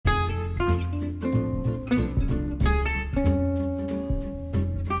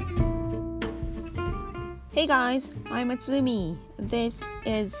Hey guys, I'm Matsumi. This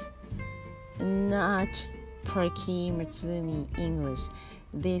is not Perky Matsumi English.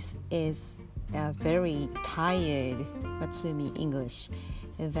 This is a very tired Matsumi English.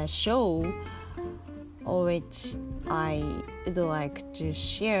 The show which I would like to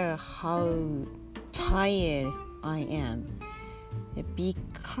share how tired I am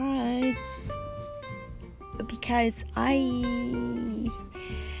because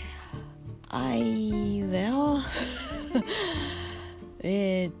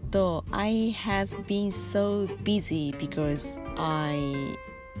I have been so busy because I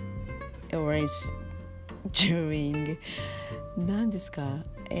was doing 何ですか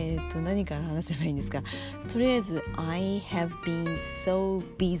何から話せばいいんですか。とりあえず I have been so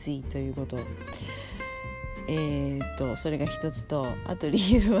busy ということそれが一つと、あと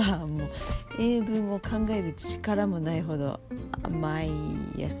理由はもう英文を考える力もないほど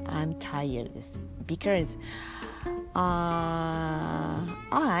Yes, I'm tired です because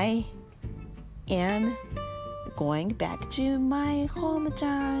I am going back to my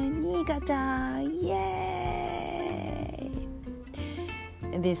hometown 新潟 Yay!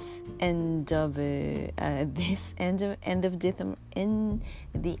 This end of the end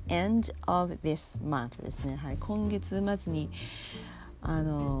of this month ですね。はい、今月末に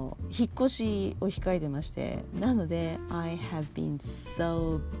引っ越しを控えてまして、なので I have been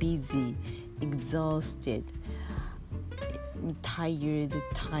so busy, exhausted, tired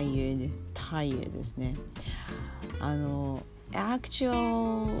ですね。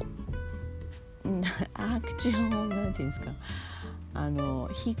actual なんていうんですか、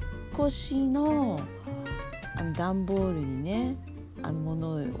引っ越しの段ボールにね物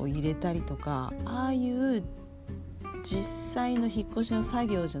を入れたりとか、ああいう実際の引っ越しの作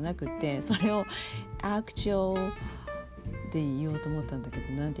業じゃなくて、それを actual で言おうと思ったんだけ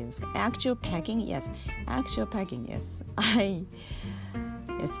ど、なんて言いますか、 actual packing yes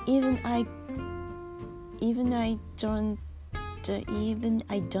even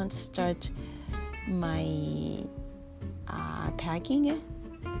I don't start my packing,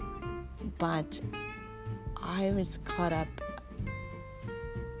 but I was caught up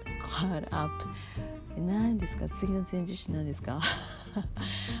何ですか、次の前置詞何ですか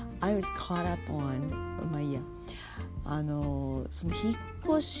I was caught up on まあいいや、その引っ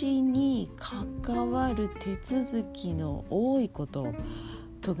越しに関わる手続きの多いこと、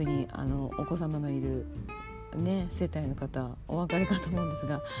特にお子様のいるね世帯の方お分かりかと思うんです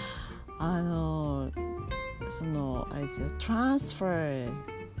が、そのあれですよ、transfer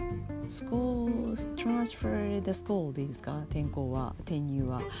the school でいいですか、転入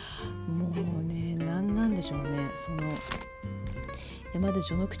はもうね、なんでしょうね、そのまだ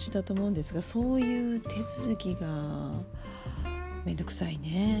序の口だと思うんですが、そういう手続きがめんどくさい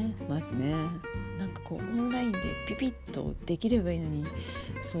ね。まずね、なんかこうオンラインでピピッとできればいいのに、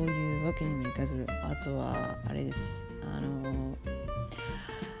そういうわけにもいかず、あとはあれです、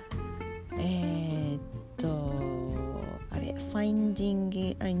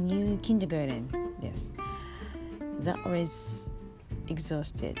finding a new kindergarten. Yes, that was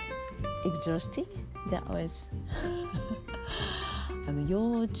exhausting. That was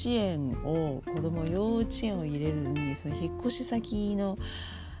幼稚園を入れるのに、その引っ越し先の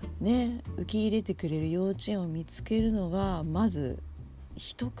ね受け入れてくれる幼稚園を見つけるのがまず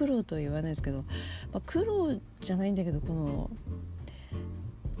一苦労とは言わないですけど、苦労じゃないんだけど、この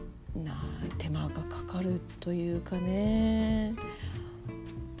手間がかかるというかね、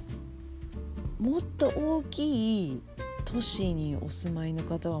もっと大きい都市にお住まいの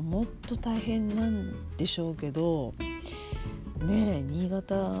方はもっと大変なんでしょうけどね、新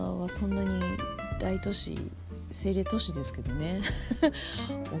潟はそんなに大都市、政令都市ですけどね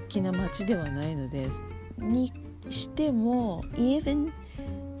大きな町ではないので、にしても even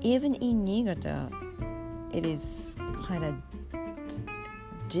in 新潟 it is kind of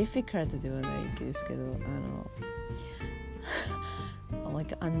difficult ではないですけど、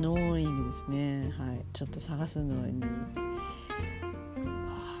like annoying ですね。はい、ちょっと探すのに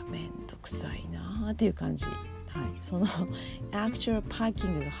めんどくさいなっていう感じ。はい、そのアクチュアルパーキ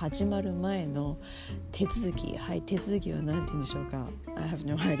ングが始まる前の手続き、はい、手続きは何て言うんでしょうか。I have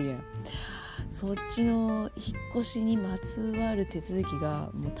no idea。そっちの引っ越しにまつわる手続きが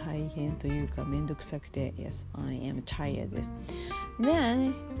もう大変というかめんどくさくて Yes, I am tired です。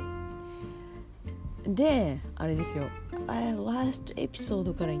で、あれですよ、ラストエピソー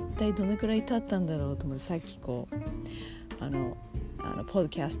ドから一体どのくらい経ったんだろうと思って、さっきこうポッド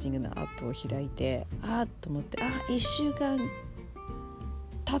キャスティングのアップを開いて、と思って、1週間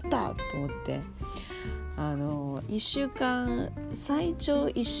経ったと思って、1週間最長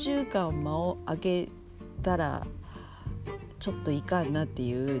1週間間を空けたらちょっといかんなって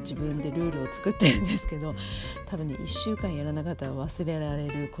いう自分でルールを作ってるんですけど、多分ね1週間やらなかったら忘れられ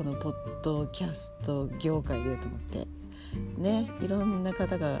るこのポッドキャスト業界でと思ってね、いろんな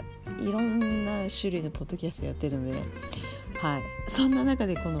方がいろんな種類のポッドキャストやってるので、はい、そんな中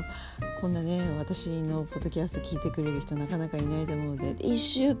でこんなね私のポッドキャスト聞いてくれる人なかなかいないと思うので、1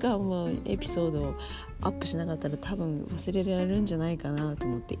週間もエピソードをアップしなかったら多分忘れられるんじゃないかなと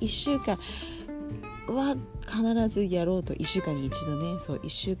思って、1週間は必ずやろうと、1週間に一度ね、そう1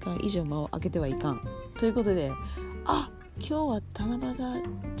週間以上間を空けてはいかんということで、今日は七夕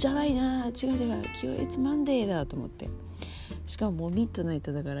じゃないな、違う今日 It's Monday だと思って、しかももうミッドナイ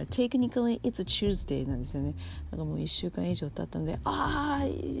トだから Technically it's a Tuesday なんですよね。だからもう1週間以上経ったので、エ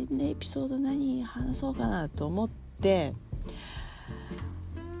ピソード何話そうかなと思って、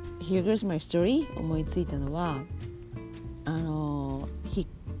 Here goes my story 思いついたのは、引っ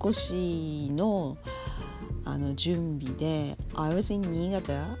越しの準備で I was in 新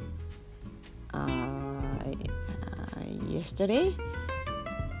潟yesterday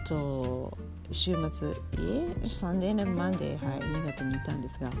と週末Sunday and Monday、新潟にいたんで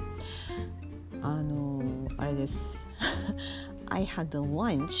すが、あれですI had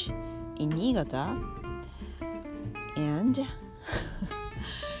lunch in 新潟and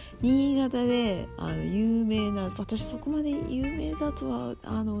新潟で有名な、私そこまで有名だとは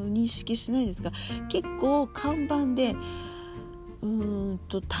認識してないですが、結構看板で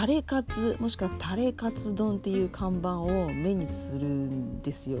タレカツもしくはタレカツ丼っていう看板を目にするん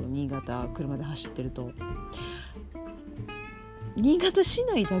ですよ。新潟車で走ってると。新潟市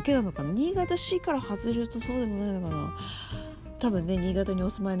内だけなのかな、新潟市から外れるとそうでもないのかな。多分ね新潟にお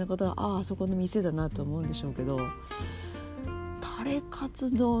住まいの方はそこの店だなと思うんでしょうけど、タレカ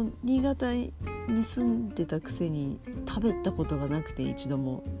ツ丼、新潟に住んでたくせに食べたことがなくて一度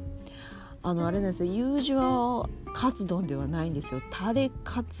も。あれなんですよ、ユージュアルカツ丼ではないんですよ。タレ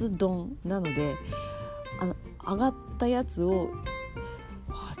カツ丼なので、揚がったやつを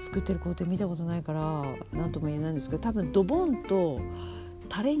作ってる工程見たことないから何とも言えないんですけど、多分ドボンと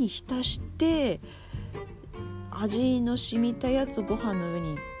タレに浸して味の染みたやつをご飯の上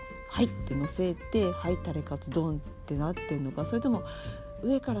に入って乗せて、タレカツ丼ってなってんのか、それとも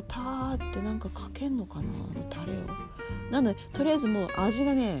上からターってなんかかけんのかな、タレを。なのでとりあえずもう味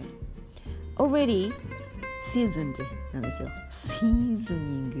がねalready seasoned なんですよ。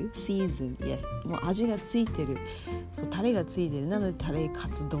yes もう味がついてる、そうタレがついてる、なのでタレカ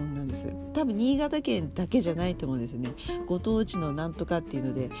ツ丼なんです。多分新潟県だけじゃないと思うんですよね。ご当地のなんとかっていう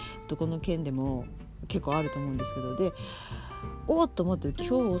のでどこの県でも結構あると思うんですけど、でおっと思って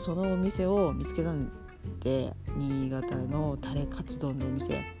今日そのお店を見つけたんで、新潟のタレカツ丼のお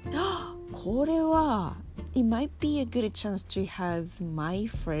店、これはIt might be a good chance to have my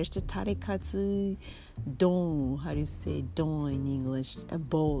first タレカツ丼。 How do you say 丼 in English? A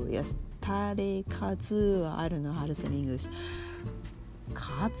bowl. Yes. タレカツはあるの。How do you say in English?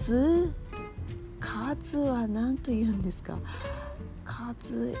 カツは何と言うんですか。カ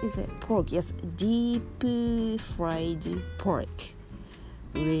ツ is it pork? Yes. Deep fried pork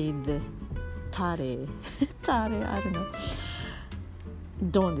with タレあるの。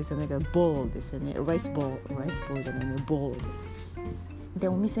ドンですよね。ボールですよね。ライスボールじゃないの、ボールです。で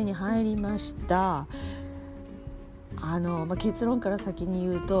お店に入りました。結論から先に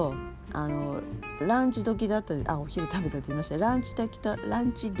言うとランチ時だったお昼食べたって言いました。ランチ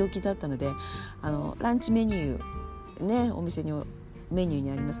時だったのでランチメニューね、お店にメニューに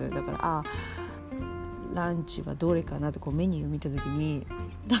ありますよ。だからランチはどれかなってメニューを見た時に、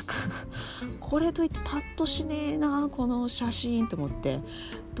なんかこれといってパッとしねえなこの写真と思って、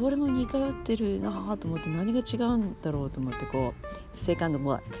どれも似通ってるなと思って、何が違うんだろうと思って、second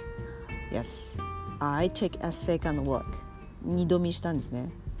look yes I check a second look 二度見したんですね。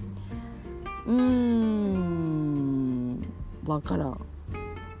わからん、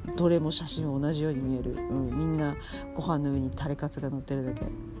どれも写真は同じように見える、みんなご飯の上にタレカツが乗ってるだけ。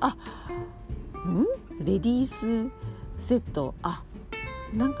レディースセット、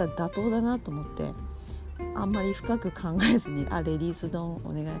なんか妥当だなと思って、あんまり深く考えずにレディース丼お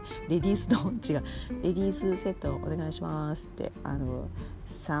願い、レディース丼違うレディースセットお願いしますって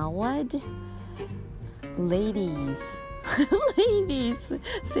サワッドレディース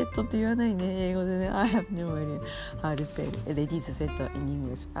セットって言わないね英語でね。I have no idea how to say レディースセット in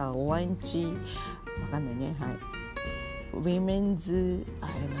English。ランチわかんないね。Women's I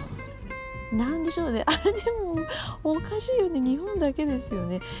don't knowなんでしょうね。あれでもおかしいよね。日本だけですよ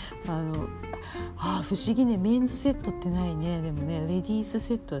ね。不思議ね。メンズセットってないね。でもね、レディース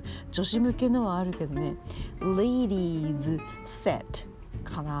セット、女子向けのはあるけどね。レディーズセット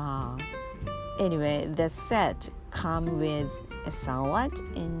かな。Anyway, the set come with a salad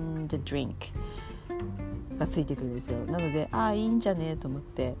and a drink がついてくるんですよ。なのでいいんじゃねと思っ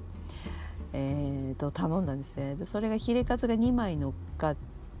て、頼んだんですね。でそれがヒレカツが2枚乗っかっ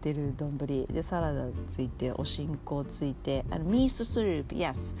てる丼で、サラダついて、おしんこついて、ミーススープ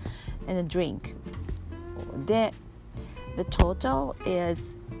yes and a drink で the total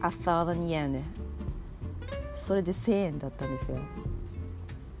is 1,000 yen。 それで1000円だったんですよ。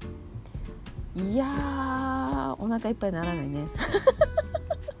いやーお腹いっぱいにならないね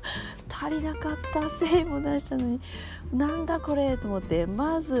足りなかった。1000円も出したのになんだこれと思って、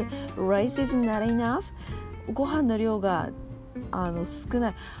まず rice is not enough、 ご飯の量が少な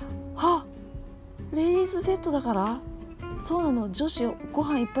い。レディースセットだから、そうなの、女子ご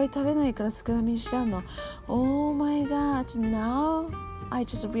飯いっぱい食べないから少なめにしてあんの。 Oh my god, now I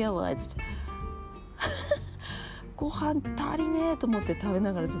just realized ご飯足りねえと思って食べ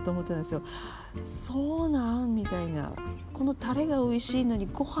ながらずっと思ってたんですよ。そうなんみたいな、このタレが美味しいのに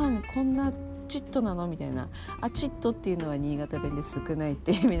ご飯こんなチットなのみたいな。チットっていうのは新潟弁で少ないっ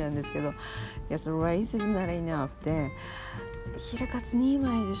て意味なんですけど、Yes, rice is not enough で、ヒレカツ2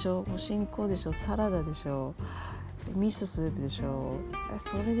枚でしょ、おしんこでしょ、サラダでしょ、ミススープでしょ、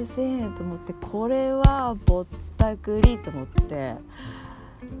それで1000円と思って、これはぼったくりと思って、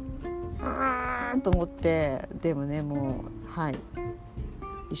と思って、でもね、もう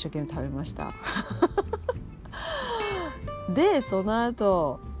一生懸命食べましたでその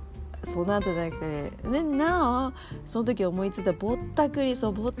後じゃなくてね、その時思いついたぼったくり、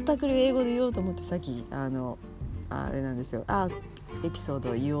ぼったくりを英語で言おうと思って、さっきあれなんですよ、エピソー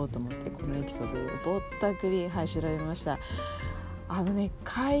ドを言おうと思って、このエピソードをぼったくり調べました。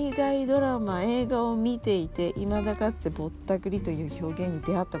海外ドラマ映画を見ていて、未だかつてぼったくりという表現に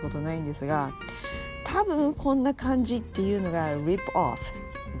出会ったことないんですが、多分こんな感じっていうのが rip off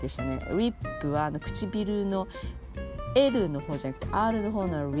でしたね。 rip は唇の L の方じゃなくて R の方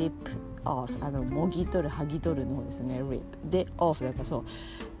の rip off、もぎ取る剥ぎ取るの方ですね。 rip で off だから、そう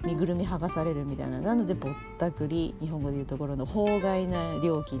身ぐるみ剥がされるみたいな。なのでぼったくり、日本語でいうところの法外な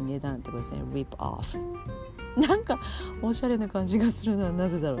料金値段ってことですね。 rip off、なんかおしゃれな感じがするのはな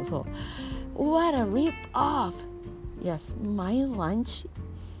ぜだろう。そう What a rip off. Yes, my lunch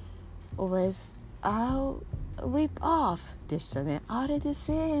was rip off でしたね。あれで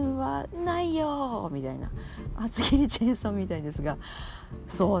1000円はないよみたいな、厚切りチェーンソーみたいですが、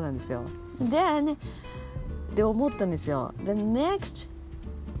そうなんですよ。で思ったんですよ。 The next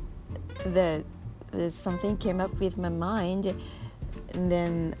something came up with my mind.And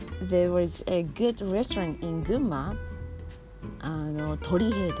then there was a good restaurant in 群馬、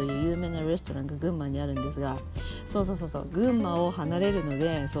鳥平という有名なレストランが群馬にあるんですが、そう群馬を離れるの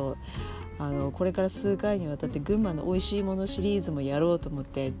で、これから数回にわたって群馬の美味しいものシリーズもやろうと思っ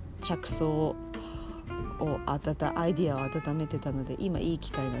て着想をアイディアを温めてたので、今いい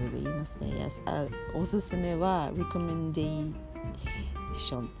機会なので言いますね。Yes、おすすめは recommendation、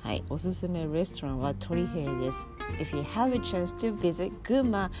おすすめレストランは鳥平です。If you have a chance to visit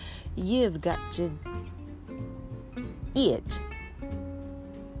Gunma, you've got to eat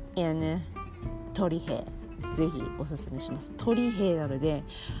in 鳥平。ぜひおすすめします。鳥平なので、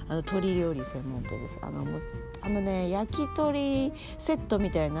鳥料理専門店です。焼き鳥セットみ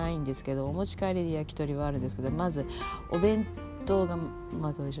たいなないんですけど、お持ち帰りで焼き鳥はあるんですけど、まずお弁当が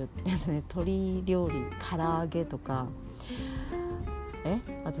まずおいしいですね。鶏料理、唐揚げとか、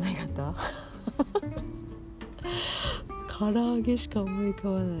あと何かあった唐揚げしか思い浮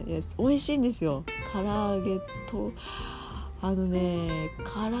かばない。美味しいんですよ。唐揚げと唐揚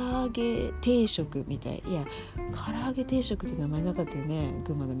げ定食みたい。いや、唐揚げ定食って名前なかったよね、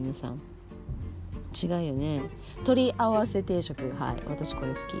群馬の皆さん。違うよね。鶏合わせ定食、私こ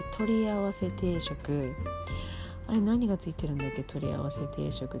れ好き。鶏合わせ定食、あれ何がついてるんだっけ。鶏合わせ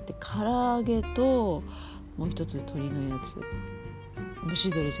定食って唐揚げともう一つ鶏のやつ、蒸し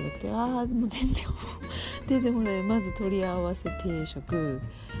鶏じゃなくて、もう全然でもね、まず鶏合わせ定食、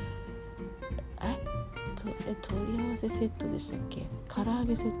鶏合わせセットでしたっけ。唐揚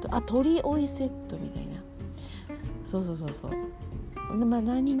げセット、鶏追いセットみたいな。そう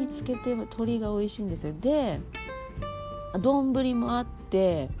何につけても鶏が美味しいんですよ。で丼もあっ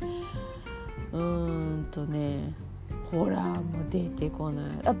て、ほらもう出てこない。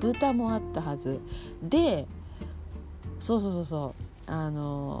豚もあったはずで、リッ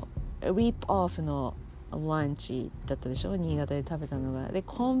プオフのランチだったでしょ、新潟で食べたのが。で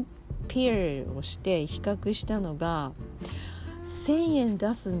コンペアをして比較したのが、1000円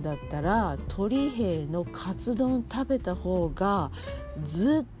出すんだったら鳥平のカツ丼食べた方が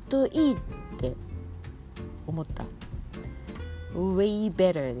ずっといいって思った。way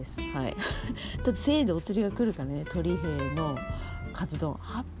better です。はい。だって1000円でお釣りが来るからね、鳥平のカツ丼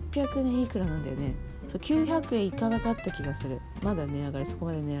800年いくらなんだよね。そう900円いかなかった気がする。まだ値上がり、そこ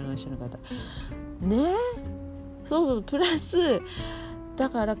まで値上がりしてなかったね。そうプラスだ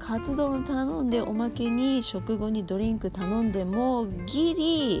からカツ丼頼んでおまけに食後にドリンク頼んでもギ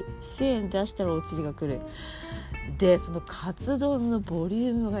リ1000円出したらお釣りが来る。でそのカツ丼のボリ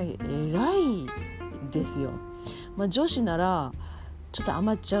ュームがえらいですよ。女子ならちょっと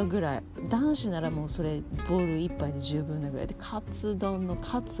余っちゃうぐらい、男子ならもうそれボール1杯で十分なぐらいで、カツ丼の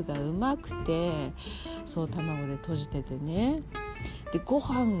カツがうまくて、そう卵で閉じててね、でご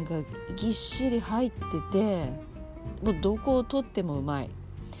飯がぎっしり入ってて、もうどこを取ってもうまい。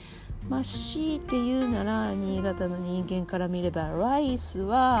強いて言うなら新潟の人間から見ればライス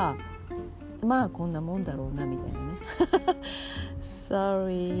はこんなもんだろうなみたいなね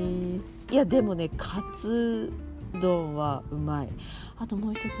Sorry。 いやでもねカツ丼はうまい。あと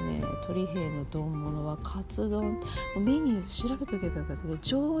もう一つね、鳥平の丼物はカツ丼、メニュー調べとけばよかったね。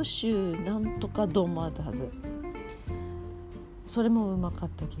上州なんとか丼もあったはず。それもうまかっ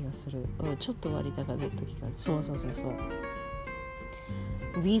た気がする。ちょっと割高だった気がする。そう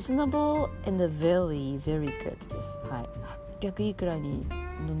Reasonable and very very good です。はい。800いくらに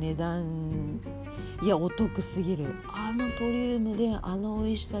の値段、いやお得すぎる。あのボリュームであの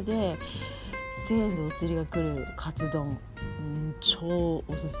美味しさで1000円でお釣りが来るカツ丼、超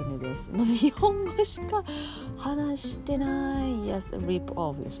おすすめです。もう日本語しか話してない。Yes, rip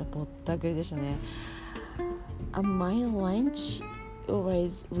off でした。ぼったくりでしたね。My lunch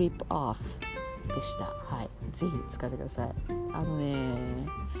always rip off でした。はい、ぜひ使ってください。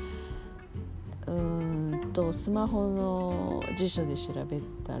スマホの辞書で調べ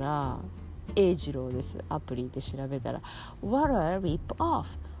たら英二郎です。アプリで調べたら What a rip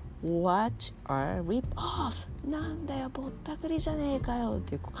off、What a rip off、 なんだよぼったくりじゃねえかよっ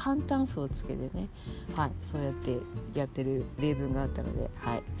ていう簡単符をつけてね、はい、そうやってやってる例文があったので、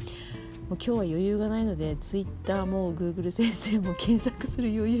はい、もう今日は余裕がないので Twitter も Google 先生も検索する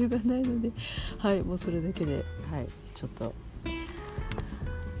余裕がないので、はい、もうそれだけで、はい、ちょっと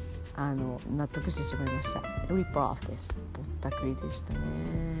納得してしまいました。リップオフです。ぼったくりでしたね。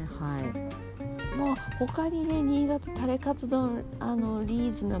はい。もう他にね、新潟タレカツ丼リ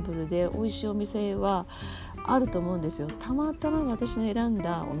ーズナブルで美味しいお店はあると思うんですよ。たまたま私の選ん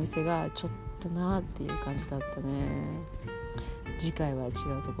だお店がちょっとなっていう感じだったね。次回は違う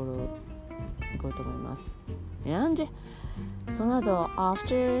ところ行こうと思います。なんでその後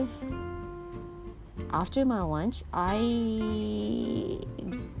after my lunch I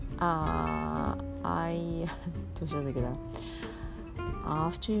どうしたんだっけな。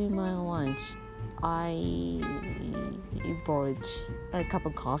 After my lunch I bought a cup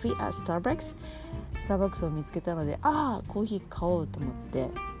of coffee at Starbucks。 スターバックスを見つけたので、コーヒー買おうと思って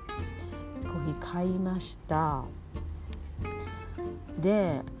コーヒー買いました。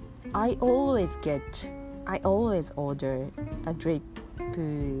で I always order a drip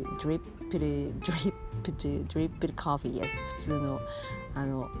coffee、yes、普通の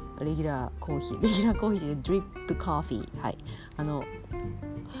レギュラーコーヒーでドリップコーヒー、はい、あれどう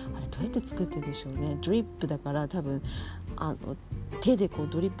やって作ってるんでしょうね。ドリップだから多分手でこう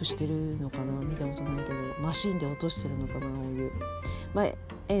ドリップしてるのかな、見たことないけどマシンで落としてるのかな、お湯。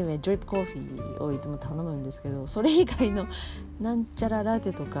anyway ドリップコーヒーをいつも頼むんですけど、それ以外のなんちゃらラ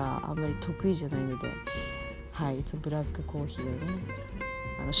テとかあんまり得意じゃないので、はい、いつもブラックコーヒーをね、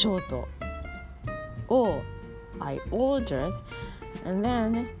ショートを I ordered and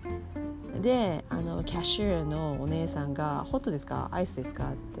then でキャッシュのお姉さんがホットですかアイスです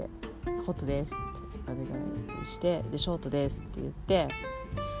かって、ホットですってお願いして、でショートですって言って、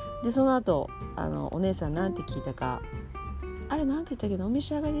でその後お姉さんなんて聞いたか、あれなんて言ったけど、お召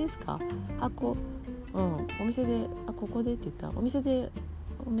し上がりですか、お店でここでって言った、お店で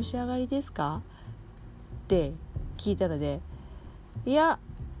お召し上がりですかって聞いたので、いや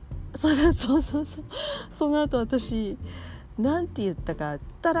その後私なんて言ったか、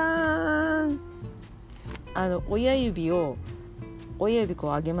タラーン、親指こう上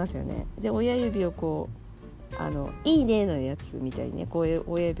げますよね。で親指をこういいねのやつみたいにね、こういう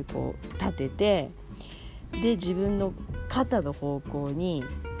親指こう立てて、で自分の肩の方向に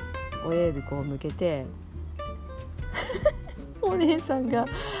親指こう向けてお姉さんが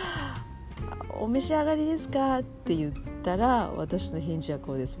お召し上がりですかって言ったら、私の返事は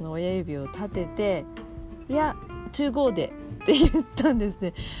こうです。その親指を立てて、いや to go でって言ったんです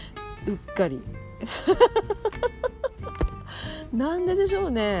ね。うっかりなんででしょ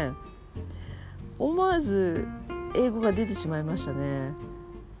うね。思わず英語が出てしまいましたね。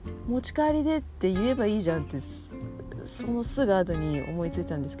持ち帰りでって言えばいいじゃんってそのすぐ後に思いつい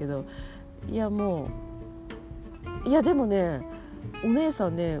たんですけど、いやでもねお姉さ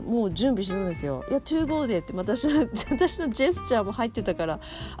んねもう準備してたんですよ。いや to go でって私のジェスチャーも入ってたから、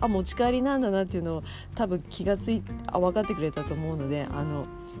持ち帰りなんだなっていうのを多分分かってくれたと思うので、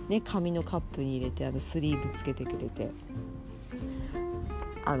紙のカップに入れてスリーブつけてくれて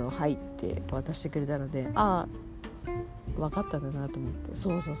入って渡してくれたので、分かったんだなと思って、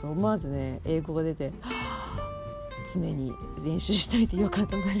そう思わずね英語が出て、常に練習しといてよかっ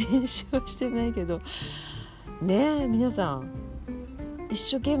た。練習はしてないけどね、皆さん一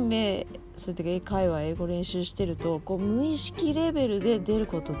生懸命そうやって英会話英語練習してると無意識レベルで出る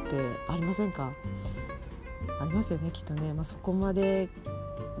ことってありませんか？ありますよねきっとね。そこまで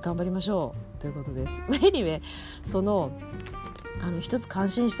頑張りましょうということです。anyway 一つ感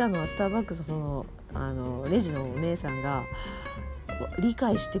心したのはスターバックスレジのお姉さんが理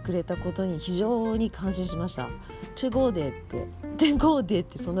解してくれたことに非常に感心しました。to go でっ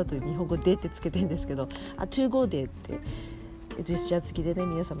てその後日本語でってつけてるんですけど、to go でってジェスチャー付きでね、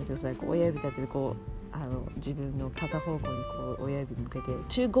皆さんも言ってください。親指立てて自分の片方向に親指向けて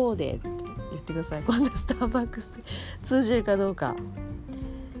to go でって言ってください。今度スターバックスで通じるかどうか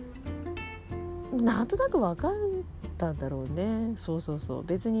なんとなく分かったんだろうね。そう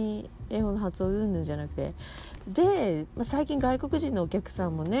別に英語の発音うんぬんじゃなくて、で、最近外国人のお客さ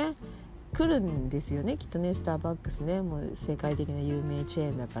んもね来るんですよねきっとね。スターバックスねもう世界的な有名チェ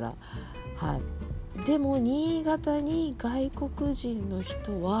ーンだから、でも新潟に外国人の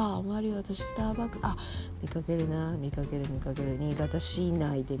人はあまり私スターバックス見かける新潟市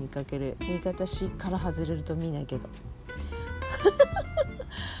内で見かける。新潟市から外れると見ないけどっ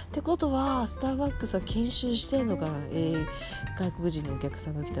てことはスターバックスは研修してんのかな、外国人のお客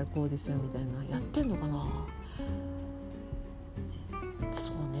さんが来たらこうですよみたいなやってんのかな。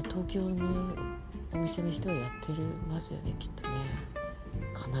そうね、東京のお店の人はやってますよねきっとね、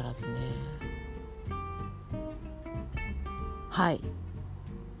必ずね。はい。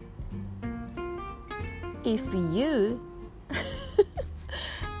If you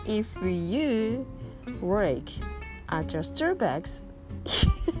work at your Starbucks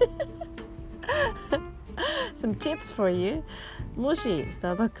some tips for you。 もしス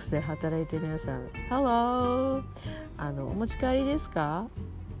ターバックスで働いてる皆さん Hello お持ち帰りですか、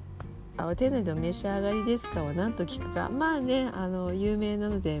店内でお召し上がりですかは何と聞くか。有名な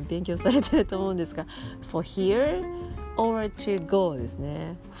ので勉強されてると思うんですが For here or to go です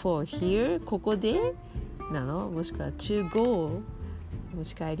ね。 For here ここでなの、もしくは to go 持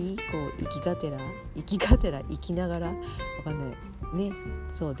ち帰り行きがてら行きながらわかんないね、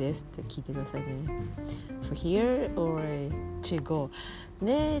そうですって聞いてくださいね。 For here or to go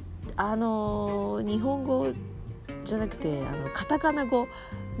ね、日本語じゃなくてカタカナ語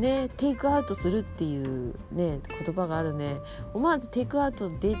ね、テイクアウトするっていうね言葉があるね。思わずテイクアウト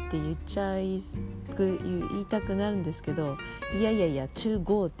でって言いたくなるんですけど、いや to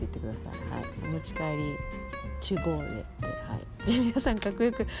go って言ってください。お持ち帰り to go でって、で皆さんかっこ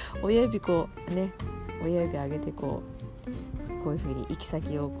よく親指親指上げてこういう風に行き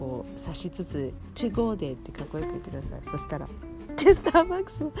先を指しつつ to go でってかっこよく言ってください。そしたらスターバッ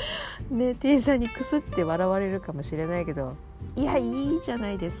クスね店員さんにクスって笑われるかもしれないけど、いやいいじゃな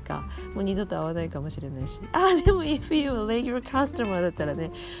いですか。もう二度と会わないかもしれないし、でも if you regular customer だったら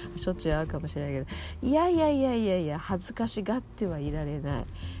ねしょっちゅう会うかもしれないけど、いや恥ずかしがってはいられない。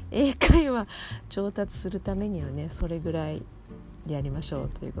英会話上達するためにはねそれぐらいやりましょう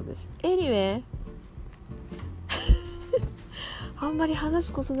ということです。Anyway あんまり話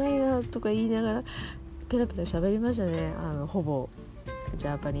すことないなとか言いながらペラペラ喋りましたね。ほぼジ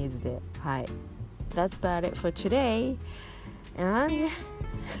ャパニーズで。That's about it for today. And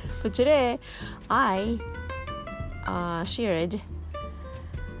for today, I shared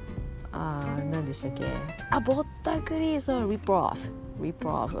何でしたっけ、ぼったくり、そう rip-off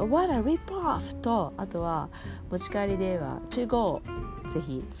What a rip-off と、あとは持ち帰りでは to go ぜ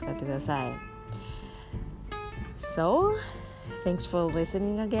ひ使ってください。So thanks for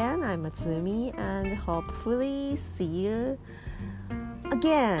listening again. I'm Matsumi and hopefully see you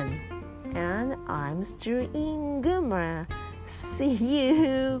again. And I'm still in Gunma. See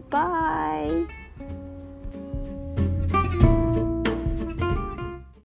you. Bye.